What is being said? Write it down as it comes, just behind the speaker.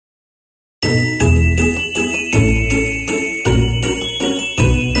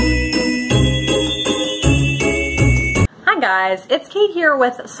guys, it's Kate here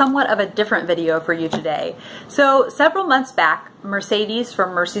with somewhat of a different video for you today. So several months back, Mercedes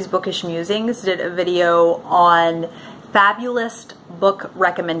from Mercy's Bookish Musings did a video on fabulous book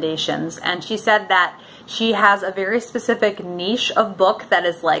recommendations, and she said that she has a very specific niche of book that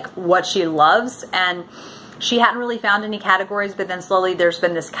is like what she loves, and she hadn't really found any categories, but then slowly there's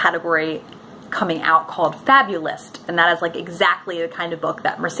been this category coming out called Fabulist, and that is like exactly the kind of book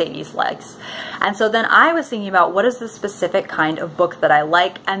that Mercedes likes. And so then I was thinking about what is the specific kind of book that I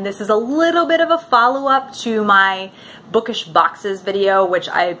like, and this is a little bit of a follow-up to my bookish boxes video, which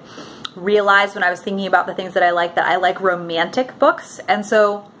I realized when I was thinking about the things that I like romantic books. And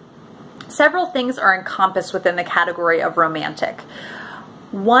so several things are encompassed within the category of romantic.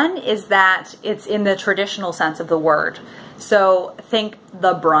 One is that it's in the traditional sense of the word. So think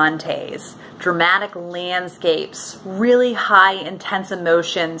the Brontes, dramatic landscapes, really high intense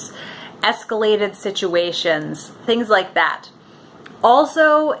emotions, escalated situations, things like that.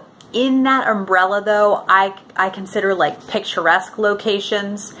 Also in that umbrella though, I consider like picturesque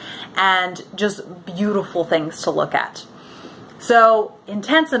locations and just beautiful things to look at. So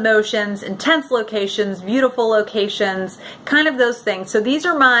intense emotions, intense locations, beautiful locations, kind of those things. So these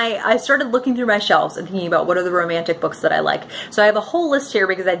are I started looking through my shelves and thinking about what are the romantic books that I like. So I have a whole list here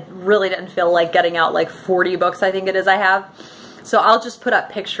because I really didn't feel like getting out like 40 books, I think it is I have. So I'll just put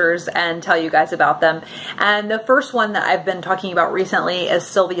up pictures and tell you guys about them. And the first one that I've been talking about recently is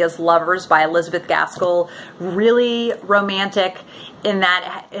Sylvia's Lovers by Elizabeth Gaskell. Really romantic in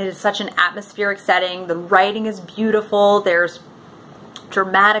that it is such an atmospheric setting. The writing is beautiful. There's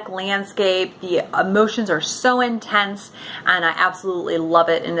dramatic landscape. The emotions are so intense, and I absolutely love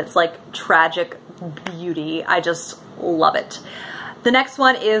it. And it's like tragic beauty. I just love it. The next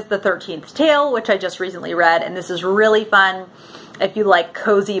one is The 13th Tale, which I just recently read, and this is really fun if you like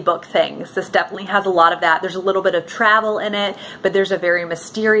cozy book things. This definitely has a lot of that. There's a little bit of travel in it, but there's a very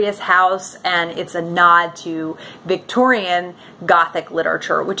mysterious house, and it's a nod to Victorian Gothic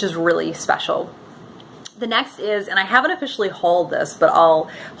literature, which is really special. The next is, and I haven't officially hauled this, but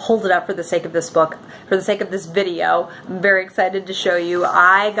I'll hold it up for the sake of this book, for the sake of this video. I'm very excited to show you.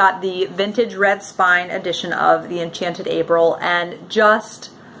 I got the vintage red spine edition of the Enchanted April, and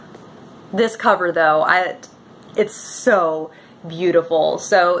just this cover though, it's so beautiful.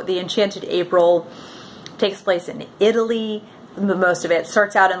 So the Enchanted April takes place in Italy. Most of it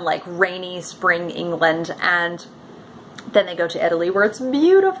starts out in like rainy spring England, and then they go to Italy where it's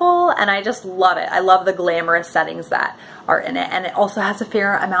beautiful, and I just love it. I love the glamorous settings that are in it, and it also has a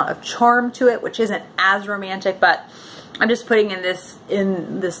fair amount of charm to it, which isn't as romantic, but I'm just putting in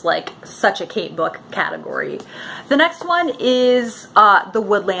this like such a Kate book category. The next one is The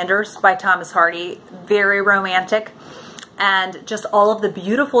Woodlanders by Thomas Hardy. Very romantic, and just all of the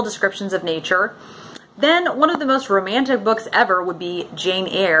beautiful descriptions of nature. Then one of the most romantic books ever would be Jane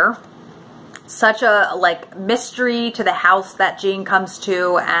Eyre. Such a like mystery to the house that Jane comes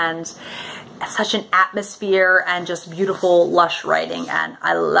to, and such an atmosphere and just beautiful lush writing, and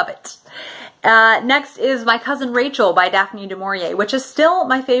I love it. Next is My Cousin Rachel by Daphne du Maurier, which is still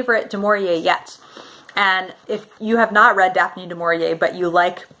my favorite du Maurier yet. And if you have not read Daphne du Maurier, but you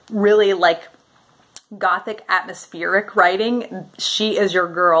really like Gothic atmospheric writing, she is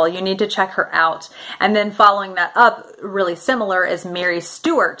your girl. You need to check her out. And then following that up, really similar, is Mary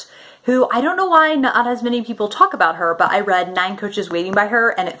Stuart, who I don't know why not as many people talk about her, but I read 9 Coaches Waiting by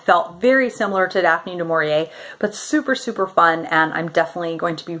her, and it felt very similar to Daphne du Maurier, but super, super fun, and I'm definitely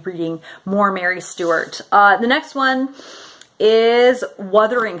going to be reading more Mary Stuart. The next one is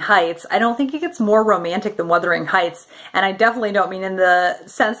Wuthering Heights. I don't think it gets more romantic than Wuthering Heights, and I definitely don't mean in the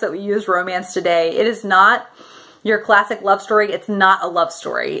sense that we use romance today. It is not your classic love story. It's not a love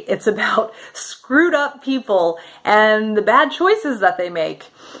story. It's about screwed up people and the bad choices that they make.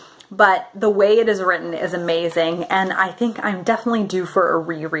 But the way it is written is amazing, and I think I'm definitely due for a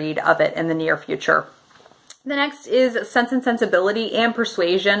reread of it in the near future. The next is Sense and Sensibility and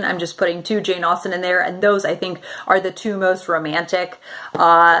Persuasion. I'm just putting 2 Jane Austen in there, and those I think are the 2 most romantic.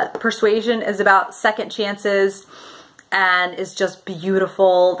 Persuasion is about second chances and is just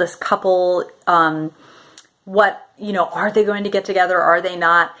beautiful. This couple, are they going to get together? Are they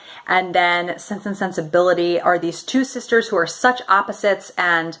not? And then Sense and Sensibility are these 2 sisters who are such opposites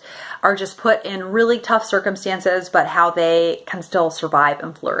and are just put in really tough circumstances, but how they can still survive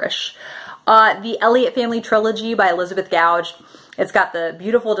and flourish. The Eliot Family Trilogy by Elizabeth Gouge. It's got the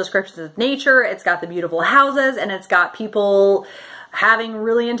beautiful descriptions of nature, it's got the beautiful houses, and it's got people having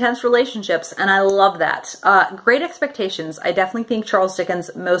really intense relationships, and I love that. Great Expectations. I definitely think Charles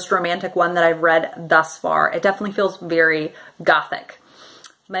Dickens' most romantic one that I've read thus far. It definitely feels very Gothic.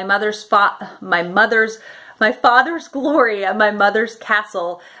 My Mother's My Father's Glory and My Mother's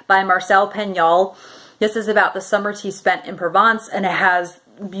Castle by Marcel Pagnol. This is about the summers he spent in Provence, and it has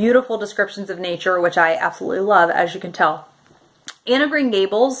beautiful descriptions of nature, which I absolutely love, as you can tell. Anne of Green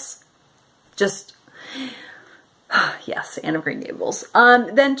Gables, just, yes, Anne of Green Gables.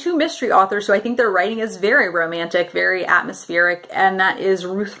 Then two mystery authors who I think their writing is very romantic, very atmospheric, and that is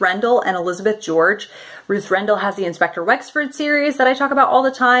Ruth Rendell and Elizabeth George. Ruth Rendell has the Inspector Wexford series that I talk about all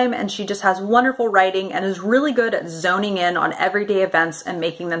the time, and she just has wonderful writing and is really good at zoning in on everyday events and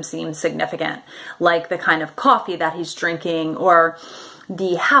making them seem significant, like the kind of coffee that he's drinking, or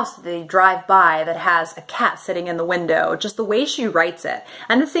the house that they drive by that has a cat sitting in the window, just the way she writes it.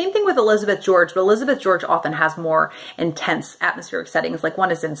 And the same thing with Elizabeth George, but Elizabeth George often has more intense atmospheric settings, like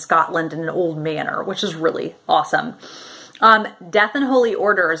one is in Scotland in an old manor, which is really awesome. Death and Holy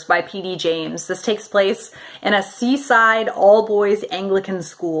Orders by P.D. James. This takes place in a seaside all-boys Anglican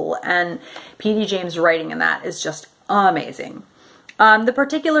school, and P.D. James' writing in that is just amazing. The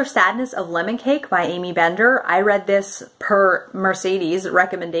Particular Sadness of Lemon Cake by Amy Bender. I read this per Mercedes'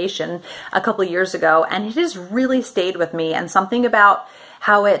 recommendation a couple years ago, and it has really stayed with me, and something about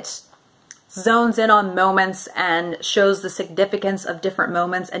how it zones in on moments and shows the significance of different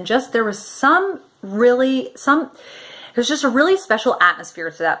moments, and just there was there's just a really special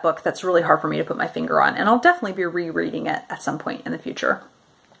atmosphere to that book that's really hard for me to put my finger on, and I'll definitely be rereading it at some point in the future.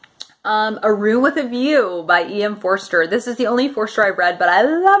 A Room with a View by E.M. Forster. This is the only Forster I've read, but I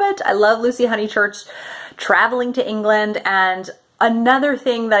love it. I love Lucy Honeychurch traveling to England, and another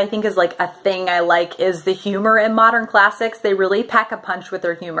thing that I think is like a thing I like is the humor in modern classics. They really pack a punch with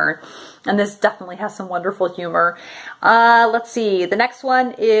their humor, and this definitely has some wonderful humor. Let's see, the next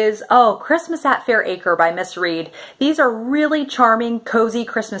one is, Christmas at Fairacre by Miss Reed. These are really charming, cozy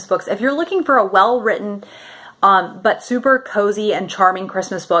Christmas books. If you're looking for a well-written but super cozy and charming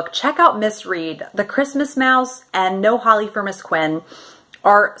Christmas book, check out Miss Reed. The Christmas Mouse and No Holly for Miss Quinn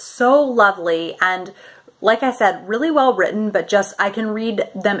are so lovely, and like I said, really well written, but just I can read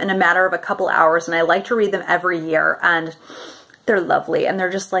them in a matter of a couple hours, and I like to read them every year, and they're lovely, and they're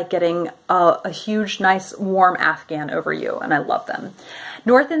just like getting a huge, nice, warm Afghan over you, and I love them.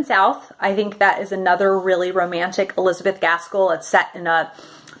 North and South, I think that is another really romantic Elizabeth Gaskell. It's set in a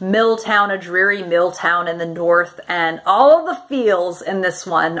mill town, a dreary mill town in the north, and all the feels in this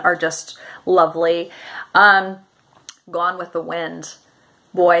one are just lovely. Gone with the Wind.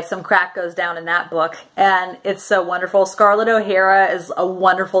 Boy, some crack goes down in that book, and it's so wonderful. Scarlett O'Hara is a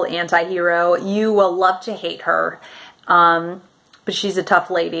wonderful anti-hero. You will love to hate her, but she's a tough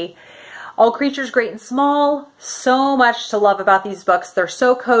lady. All Creatures Great and Small. So much to love about these books. They're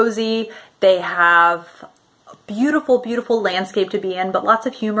so cozy. They have beautiful, beautiful landscape to be in, but lots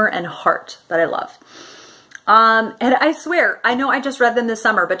of humor and heart that I love. And I swear, I know I just read them this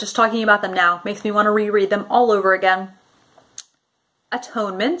summer, but just talking about them now makes me want to reread them all over again.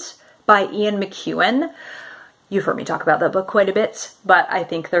 Atonement by Ian McEwan. You've heard me talk about that book quite a bit, but I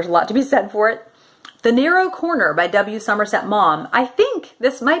think there's a lot to be said for it. The Narrow Corner by W. Somerset Maugham. I think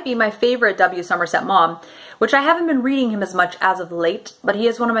this might be my favorite W. Somerset Maugham, which I haven't been reading him as much as of late, but he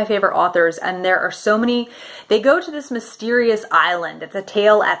is one of my favorite authors, and there are so many. They go to this mysterious island. It's a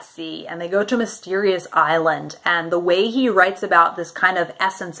tale at sea, and they go to a mysterious island, and the way he writes about this kind of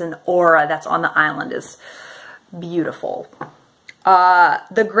essence and aura that's on the island is beautiful.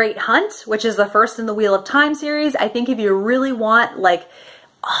 The Great Hunt, which is the first in the Wheel of Time series. I think if you really want, like,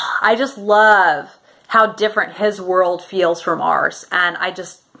 I just love how different his world feels from ours, and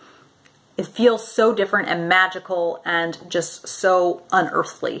it feels so different and magical and just so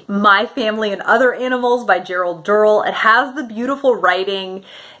unearthly. My Family and Other Animals by Gerald Durrell. It has the beautiful writing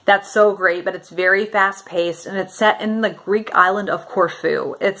that's so great, but it's very fast-paced, and it's set in the Greek island of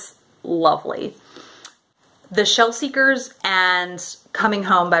Corfu. It's lovely. The Shellseekers and Coming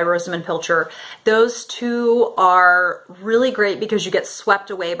Home by Rosamund Pilcher. Those two are really great because you get swept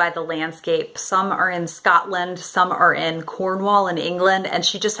away by the landscape. Some are in Scotland, some are in Cornwall in England, and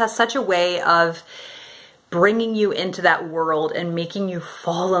she just has such a way of bringing you into that world and making you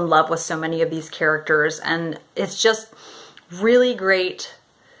fall in love with so many of these characters. And it's just really great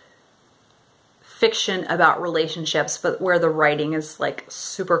fiction about relationships, but where the writing is like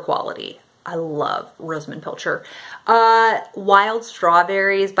super quality. I love Rosamund Pilcher. Wild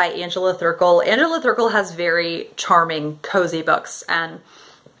Strawberries by Angela Thirkle. Angela Thirkle has very charming, cozy books, and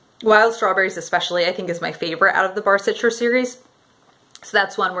Wild Strawberries especially I think is my favorite out of the Barsetshire series. So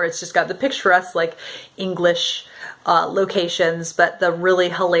that's one where it's just got the picturesque, like, English locations, but the really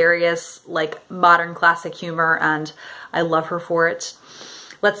hilarious, like, modern classic humor, and I love her for it.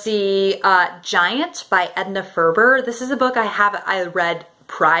 Let's see, Giant by Edna Ferber. This is a book I read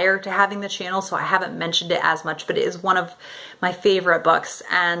prior to having the channel, so I haven't mentioned it as much, but it is one of my favorite books,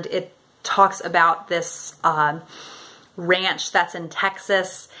 and it talks about this ranch that's in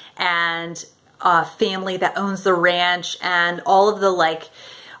Texas, and a family that owns the ranch, and all of the like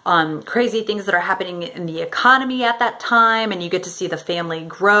crazy things that are happening in the economy at that time, and you get to see the family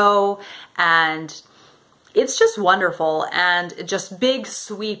grow, and it's just wonderful, and just big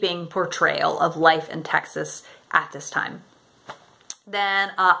sweeping portrayal of life in Texas at this time.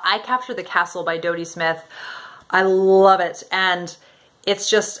 Then I Captured the Castle by Dodie Smith. I love it, and it's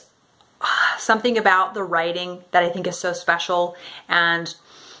just something about the writing that I think is so special. And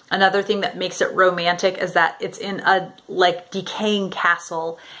another thing that makes it romantic is that it's in a like decaying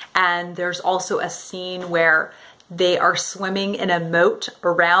castle, and there's also a scene where they are swimming in a moat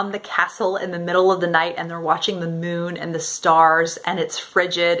around the castle in the middle of the night, and they're watching the moon and the stars, and it's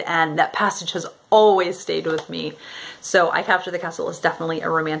frigid, and that passage has always stayed with me. So I Captured the Castle is definitely a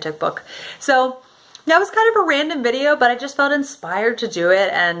romantic book. So that was kind of a random video, but I just felt inspired to do it,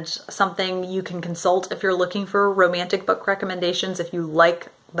 and something you can consult if you're looking for romantic book recommendations, if you like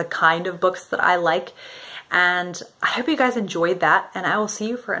the kind of books that I like. And I hope you guys enjoyed that, and I will see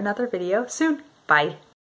you for another video soon. Bye.